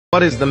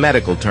What is the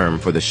medical term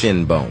for the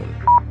shin bone?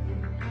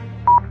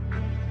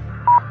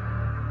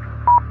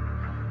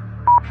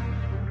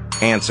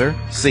 Answer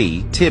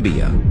C.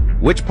 Tibia.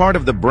 Which part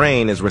of the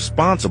brain is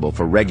responsible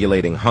for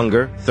regulating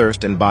hunger,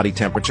 thirst, and body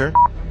temperature?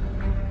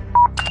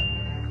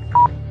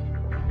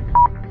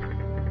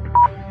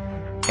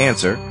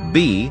 Answer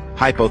B.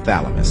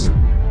 Hypothalamus.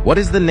 What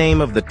is the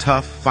name of the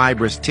tough,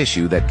 fibrous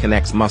tissue that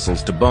connects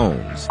muscles to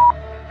bones?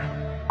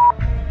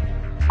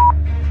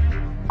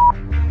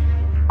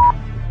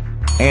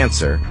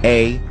 Answer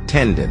A.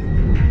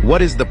 Tendon.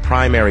 What is the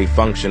primary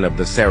function of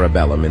the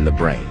cerebellum in the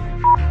brain?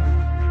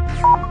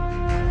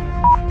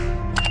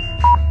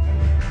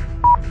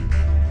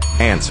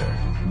 Answer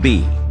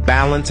B.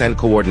 Balance and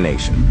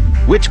coordination.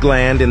 Which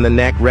gland in the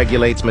neck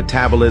regulates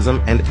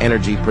metabolism and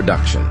energy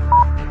production?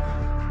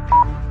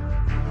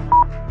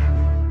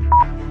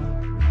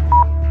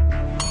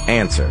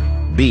 Answer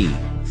B.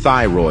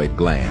 Thyroid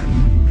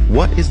gland.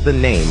 What is the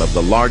name of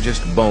the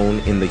largest bone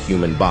in the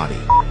human body?